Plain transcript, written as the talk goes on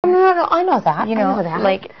No, I know that. You know, I know that.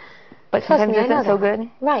 like, but sometimes it isn't so good.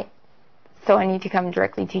 Right. So I need to come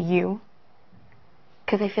directly to you.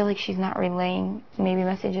 Because I feel like she's not relaying maybe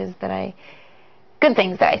messages that good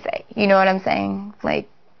things that I say. You know what I'm saying? Like,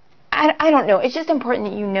 I don't know. It's just important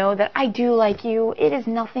that you know that I do like you. It is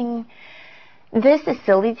nothing. This is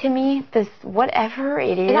silly to me. This, whatever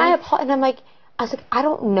it is. And I'm like, I was like, I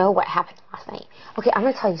don't know what happened last night. Okay, I'm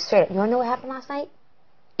going to tell you straight up. You want to know what happened last night?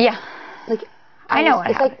 Yeah. Like, I know what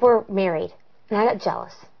happened. It's like we're married. And I got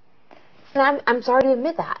jealous. And I'm sorry to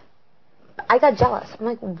admit that. I got jealous. I'm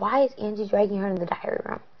like, why is Angie dragging her into the diary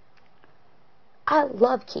room? I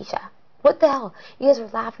love Keesha. What the hell? You guys were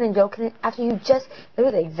laughing and joking after you just,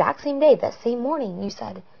 literally the exact same day, that same morning, you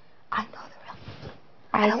said, I know the real me.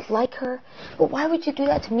 I don't like her. But why would you do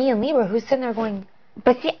that to me and Libra, who's sitting there going...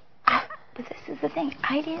 But see, but this is the thing.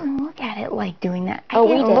 I didn't look at it like doing that. I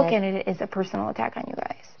didn't look at it as a personal attack on you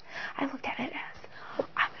guys. I looked at it as,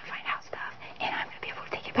 I'm going to find out stuff, and I'm going to be able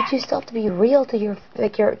to take it back. But you still have to be real to your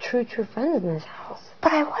true friends in this house.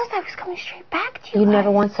 But I was coming straight back to you. You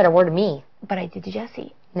never once said a word to me. But I did to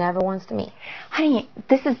Jessie. Never once to me. Honey,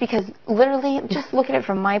 this is because literally, just look at it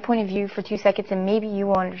from my point of view for 2 seconds and maybe you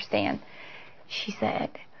will understand. She said,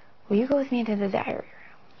 will you go with me into the diary room?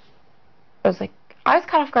 I was like, I was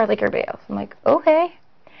caught off guard like everybody else. I'm like, okay.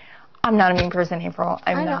 I'm not a mean person, April.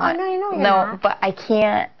 I'm not. I know you're no, not. But I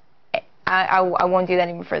can't. I won't do that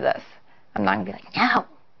even for this. I'm not going to be like, no.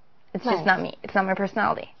 It's just not me. It's not my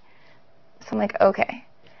personality. So I'm like, okay.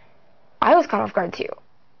 I was caught off guard too.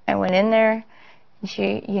 I went in there. And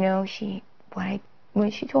she, you know,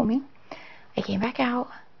 when she told me, I came back out.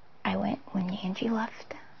 I went, when Angie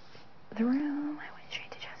left the room, I went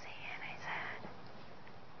straight to Jessie and I said,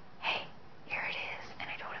 hey, here it is. And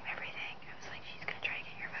I told him everything. I was like, she's going to try to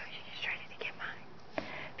get your vote. She just tried to get mine.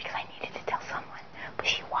 Because I needed to tell someone. But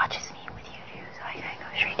she watches me with you two, so I go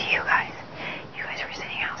straight to you guys. You guys were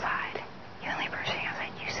sitting outside. You and Libra were sitting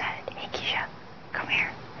outside. You said, hey, Keesha, come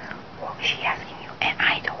here. What was she asking you? And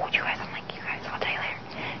I told you guys, I'm like, you guys, I'll tell you later.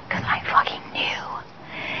 Because I fucking knew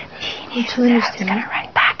that she knew that I was going to run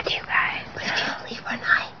back to you guys. But if you leave her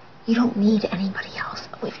and you don't need anybody else.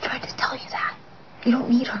 We've tried to tell you that. You don't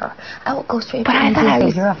need her. I will go straight to Angie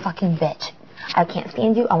and say, you're a fucking bitch. I can't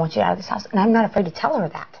stand you. I want you out of this house. And I'm not afraid to tell her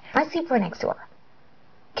that. I sleep right next to her.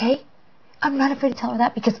 Okay? I'm not afraid to tell her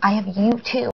that because I have you too.